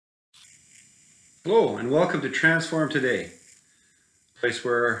Hello and welcome to Transform Today, a place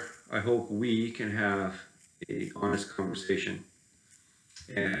where I hope we can have a honest conversation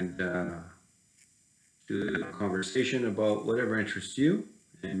and do a conversation about whatever interests you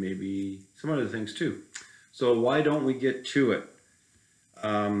and maybe some other things too. So why don't we get to it?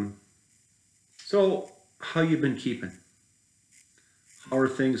 Um, so how you been keeping? How are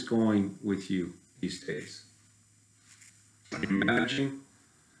things going with you these days? Are you managing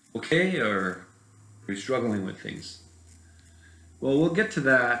okay or are you struggling with things? Well, we'll get to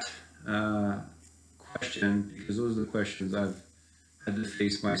that uh, question because those are the questions I've had to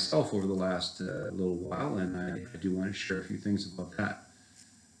face myself over the last little while, and I do want to share a few things about that.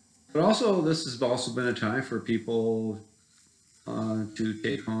 But also, this has also been a time for people to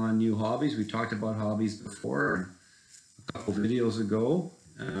take on new hobbies. We talked about hobbies before, a couple videos ago.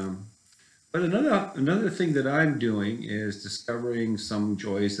 But another thing that I'm doing is discovering some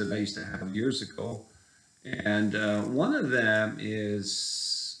joys that I used to have years ago, and one of them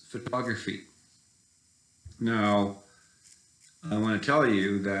is photography. Now, I want to tell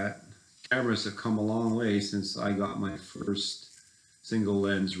you that cameras have come a long way since I got my first single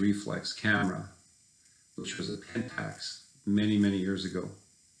lens reflex camera, which was a Pentax many years ago.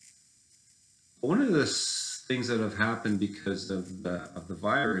 One of the things that have happened because of the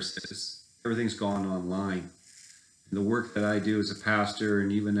virus is everything's gone online. And the work that I do as a pastor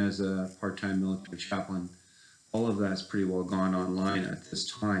and even as a part-time military chaplain, all of that's pretty well gone online at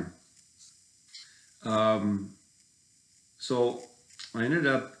this time. Um, so I ended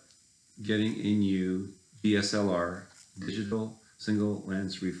up getting a new DSLR, digital single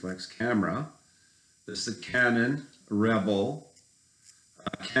lens reflex camera. This is the Canon Rebel,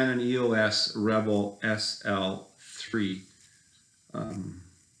 Canon EOS Rebel SL3. I'm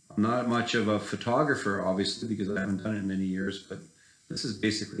not much of a photographer, obviously, because I haven't done it in many years, but this is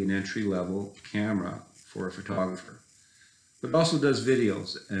basically an entry-level camera for a photographer. But it also does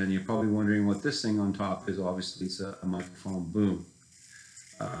videos, and you're probably wondering what this thing on top is. Obviously, it's a microphone boom,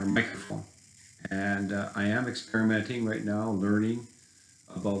 or microphone. And I am experimenting right now, learning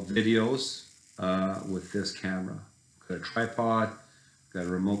about videos with this camera. Got a tripod, got a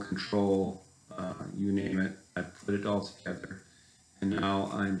remote control, you name it. I put it all together. And now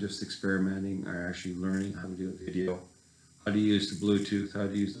I'm just experimenting or actually learning how to do a video, how to use the Bluetooth, how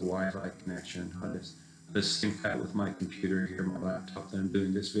to use the Wi-Fi connection, how to sync that with my computer here, my laptop that I'm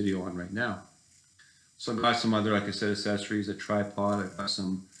doing this video on right now. So I've got some other, like I said, accessories, a tripod, I've got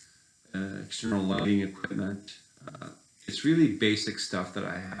some external lighting equipment. It's really basic stuff that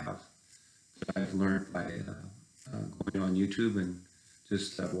I have that I've learned by going on YouTube and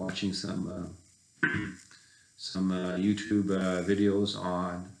just watching some YouTube videos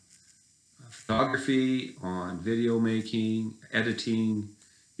on photography, on video making, editing,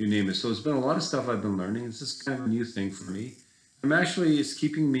 you name it. So it's been a lot of stuff I've been learning. It's just kind of a new thing for me. It's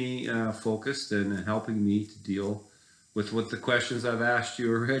keeping me focused and helping me to deal with what the questions I've asked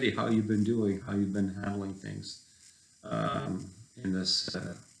you already, how you've been doing, how you've been handling things in this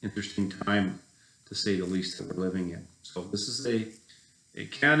interesting time, to say the least, that we're living in. So this is a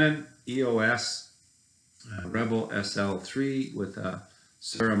Canon EOS Rebel SL3 with a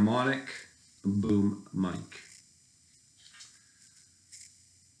ceramic boom mic.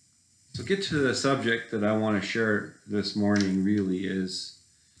 So get to the subject that I want to share this morning really is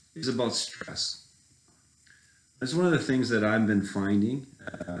about stress. That's one of the things that I've been finding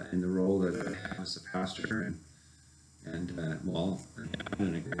in the role that I have as a pastor well, I've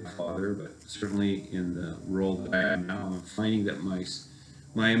been a great father, but certainly in the role that I am now, I'm finding that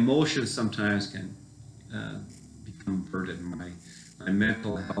my emotions sometimes can become burdened. My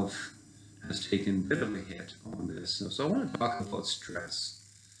mental health has taken a bit of a hit on this. So I want to talk about stress.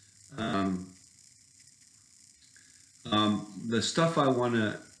 The stuff I want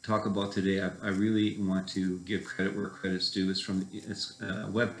to talk about today, I really want to give credit where credit's due. It's from a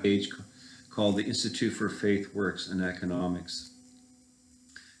webpage called the Institute for Faith, Works, and Economics.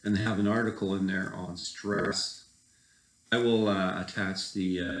 And they have an article in there on stress. I will attach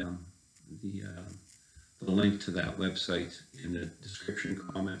the link to that website in the description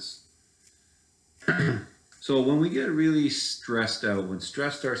comments. So when we get really stressed out, when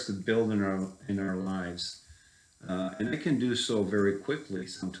stress starts to build in our lives, and it can do so very quickly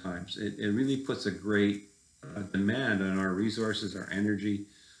sometimes, it really puts a great demand on our resources, our energy,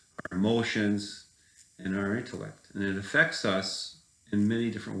 our emotions, and our intellect. And it affects us in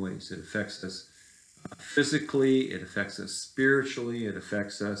many different ways. It affects us physically, it affects us spiritually, it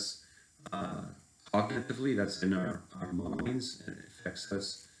affects us cognitively, that's in our minds, and it affects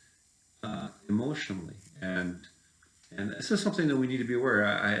us emotionally. And this is something that we need to be aware.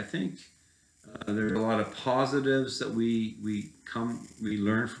 I think There's a lot of positives that we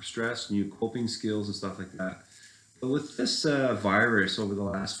learn from stress, new coping skills and stuff like that. But with this virus over the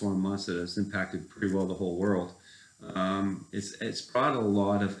last 4 months that has impacted pretty well the whole world, it's brought a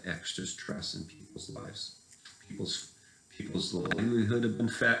lot of extra stress in people's lives. People's people's livelihood have been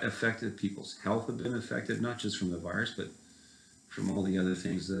affected. People's health have been affected, not just from the virus, but from all the other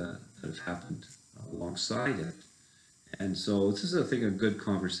things that have happened alongside it. And so this is, I think, a good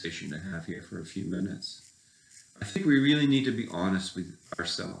conversation to have here for a few minutes. I think we really need to be honest with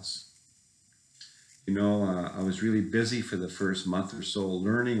ourselves. I was really busy for the first month or so,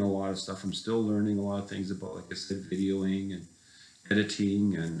 learning a lot of stuff. I'm still learning a lot of things about, like I said, videoing and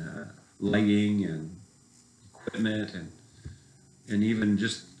editing and lighting and equipment and even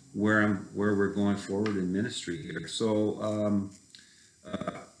just where we're going forward in ministry here. So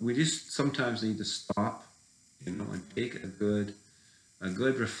we just sometimes need to stop, and take a good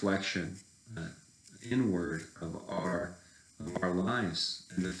reflection uh, inward of our lives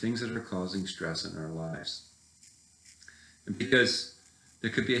and the things that are causing stress in our lives. And because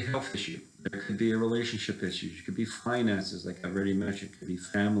there could be a health issue, there could be a relationship issue, it could be finances, like I've already mentioned, it could be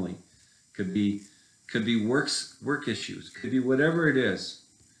family, could be work issues, could be whatever it is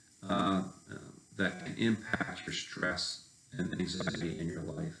uh, that can impact your stress and anxiety in your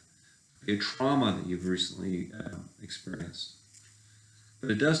life. A trauma that you've recently experienced. But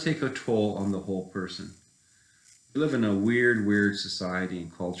it does take a toll on the whole person. We live in a weird society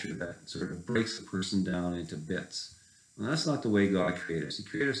and culture that sort of breaks the person down into bits. And that's not the way God created us. He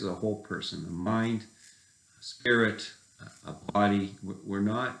created us as a whole person, a mind, a spirit, a body. We're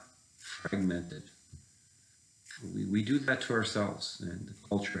not fragmented. We do that to ourselves, and the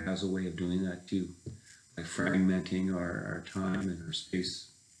culture has a way of doing that too, by fragmenting our time and our space.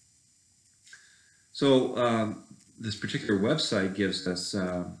 So this particular website gives us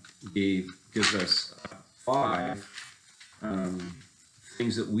five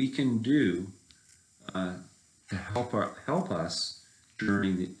things that we can do to help us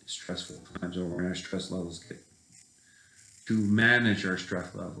during the stressful times, or when our stress levels to manage our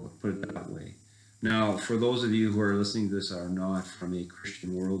stress level. Put it that way. Now, for those of you who are listening to this are not from a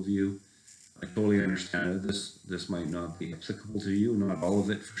Christian worldview, I totally understand that this might not be applicable to you. Not all of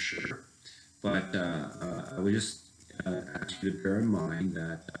it, for sure. But I would just ask you to bear in mind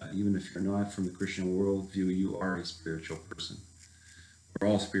that even if you're not from the Christian worldview, you are a spiritual person. We're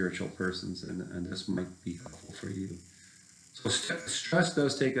all spiritual persons, and this might be helpful for you. So stress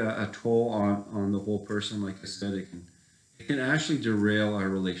does take a toll on the whole person. Like I said, it can actually derail our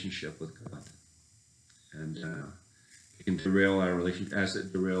relationship with God, and it can derail our relationship as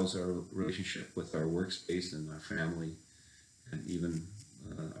it derails our relationship with our workspace and our family, and even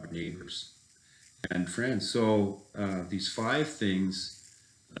our neighbors and friends. So these five things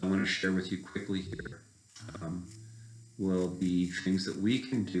that I want to share with you quickly here will be things that we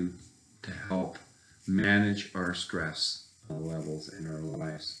can do to help manage our stress levels in our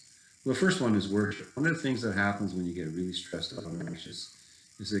lives. Well, the first one is worship. One of the things that happens when you get really stressed out and anxious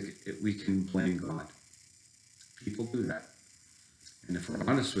is that we can blame God. People do that. And if we're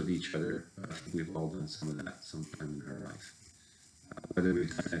honest with each other, I think we've all done some of that sometime in our life. Whether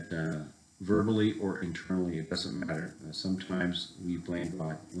we've done it verbally or internally, it doesn't matter. Sometimes we blame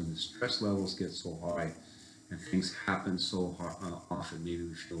God when the stress levels get so high and things happen so often. Maybe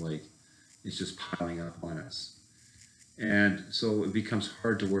we feel like it's just piling up on us, and so it becomes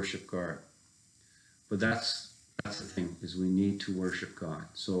hard to worship God. But that's the thing, is we need to worship God.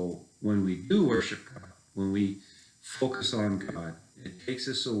 So when we do worship God, when we focus on God, it takes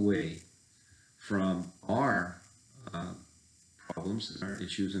us away from our problems and our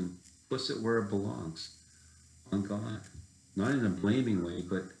issues and puts it where it belongs, on God. Not in a blaming way,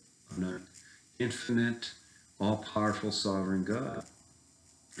 but on an infinite, all-powerful, sovereign God.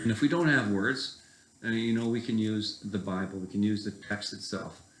 And if we don't have words, we can use the Bible, we can use the text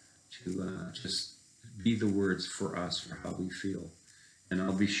itself to just be the words for us for how we feel. And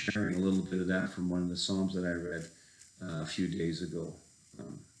I'll be sharing a little bit of that from one of the Psalms that I read a few days ago.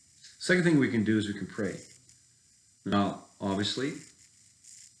 Second thing we can do is we can pray. Now, obviously,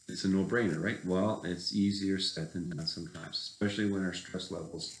 it's a no-brainer, right? Well, it's easier said than done sometimes, especially when our stress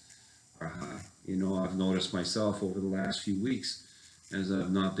levels are high. I've noticed myself over the last few weeks, as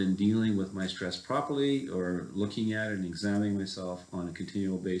I've not been dealing with my stress properly or looking at it and examining myself on a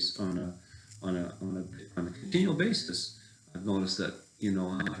continual basis, on a continual basis, I've noticed that I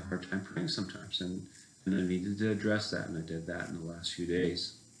have a hard time praying sometimes, and I needed to address that, and I did that in the last few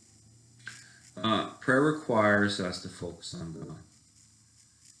days. Prayer requires us to focus on God.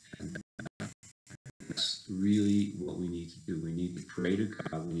 And that's really what we need to do. We need to pray to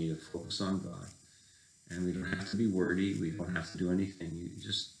God. We need to focus on God. And we don't have to be wordy. We don't have to do anything. You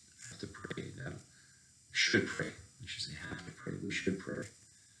just have to pray. Should pray. I should say have to pray. We should pray.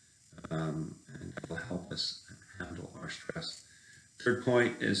 And it will help us handle our stress. Third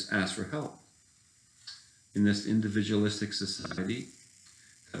point is ask for help. In this individualistic society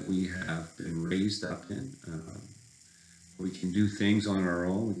that we have been raised up in, we can do things on our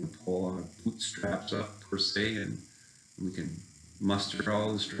own. We can pull our bootstraps up, per se, and we can muster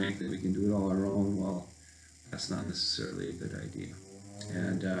all the strength and we can do it all on our own. Well, that's not necessarily a good idea.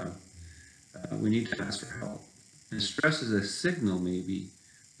 And we need to ask for help. And stress is a signal, maybe,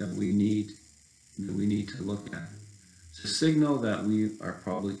 that we need to look at. It's a signal that we are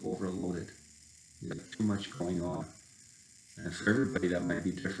probably overloaded. We have too much going on. And for everybody, that might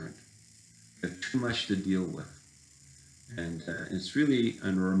be different. We have too much to deal with. And it's really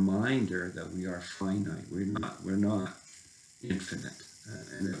a reminder that we are finite. We're not infinite,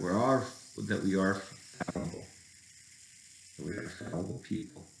 and that we are fallible. That we are fallible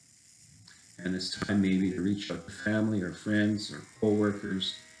people. And it's time maybe to reach out to family or friends or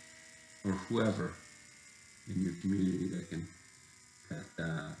coworkers or whoever in your community that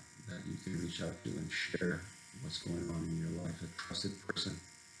you can reach out to and share what's going on in your life. A trusted person.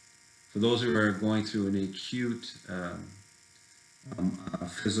 For those who are going through an acute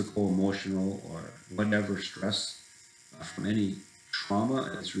physical, emotional, or whatever stress from any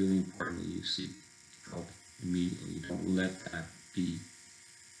trauma, it's really important that you seek help immediately. You don't let that be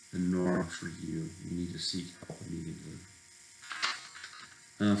the norm for you. You need to seek help immediately.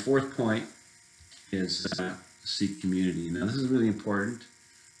 Fourth point is seek community. Now, this is really important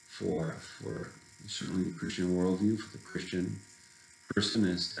for certainly the Christian worldview. For the Christian person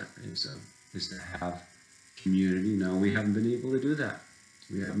is to have community. Now, we haven't been able to do that.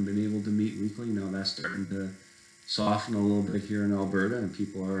 We haven't been able to meet weekly. Now that's starting to soften a little bit here in Alberta, and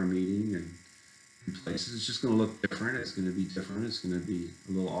people are meeting and in places. It's just going to look different. It's going to be different. It's going to be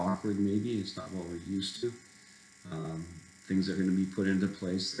a little awkward maybe. It's not what we're used to. Things are going to be put into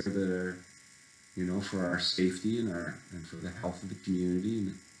place there that are, for our safety and for the health of the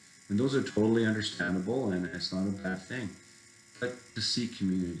community. And those are totally understandable, and it's not a bad thing. But to seek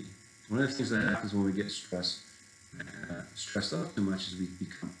community. One of the things that happens when we get stressed out too much is we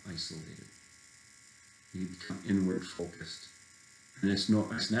become isolated. We become inward focused, and it's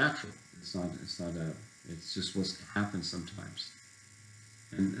natural. It's just what happens sometimes.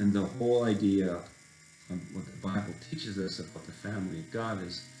 And the whole idea of what the Bible teaches us about the family of God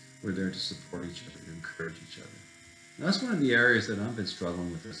is we're there to support each other, to encourage each other. And that's one of the areas that I've been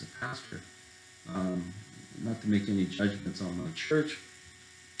struggling with as a pastor. Not to make any judgments on my church,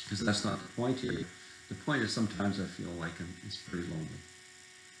 because that's not the point here. The point is sometimes I feel like it's pretty lonely.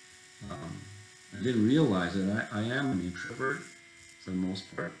 I didn't realize that I am an introvert for the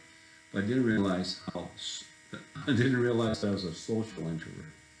most part, but I didn't realize that I was a social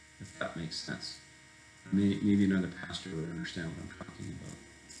introvert, if that makes sense. Maybe another pastor would understand what I'm talking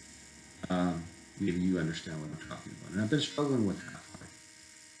about. Maybe you understand what I'm talking about. And I've been struggling with that part.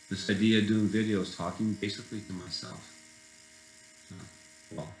 This idea of doing videos, talking basically to myself.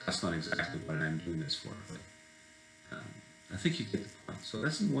 Well, that's not exactly what I'm doing this for, but I think you get the point. So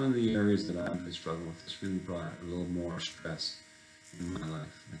this is one of the areas that I've been struggling with. This really brought a little more stress in my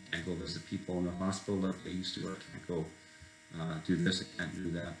life. I can't go visit people in the hospital like I used to. I can't go do this, I can't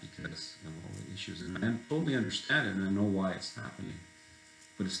do that because of all the issues. And I totally understand it, and I know why it's happening.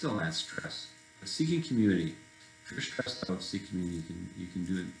 But it still adds stress. But seeking community. If you're stressed out, seek community. You can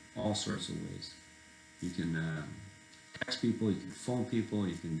do it all sorts of ways. You can text people, you can phone people,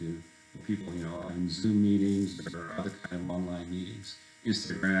 you can do people, in Zoom meetings or other kind of online meetings,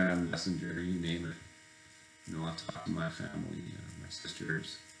 Instagram, Messenger, you name it. I've talked to my family, my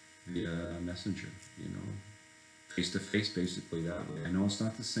sisters via Messenger, face to face, basically that way. I know it's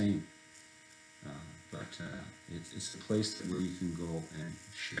not the same, but it's a place where you can go and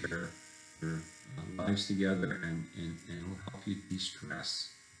share your lives together, and it will help you de-stress.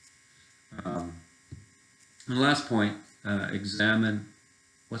 And the last point, examine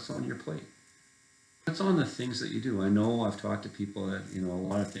what's on your plate. What's on the things that you do? I know I've talked to people that, a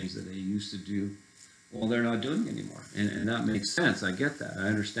lot of things that they used to do, well, they're not doing anymore. And that makes sense. I get that. I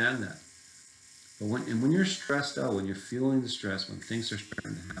understand that. But when you're stressed out, when you're feeling the stress, when things are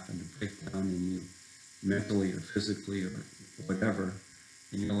starting to happen, to break down in you, mentally or physically or whatever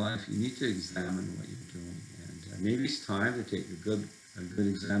in your life, you need to examine what you're doing. And maybe it's time to take a good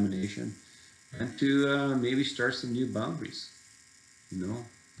examination and to maybe start some new boundaries.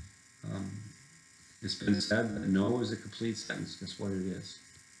 It's been said that no is a complete sentence. Guess what it is?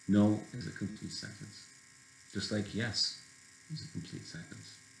 No is a complete sentence. Just like yes is a complete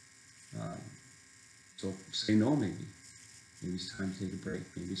sentence. Um, so say no maybe. Maybe it's time to take a break.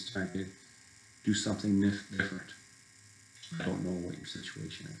 Maybe it's time to do something different. I don't know what your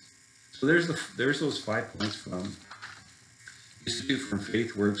situation is. So there's those 5 points from Institute for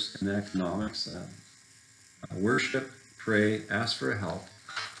Faith, Works, and Economics. Worship, pray, ask for help,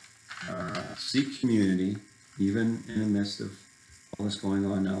 seek community. Even in the midst of all that's going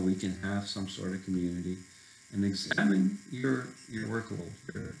on now, we can have some sort of community, and examine your workload,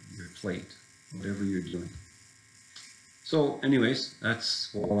 your plate, whatever you're doing. So anyways,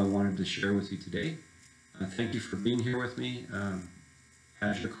 that's all I wanted to share with you today. Thank you for being here with me.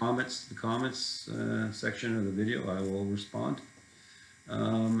 Add your comments, the comments section of the video. I will respond.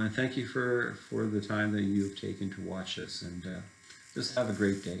 And thank you for the time that you've taken to watch this. And just have a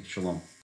great day. Shalom.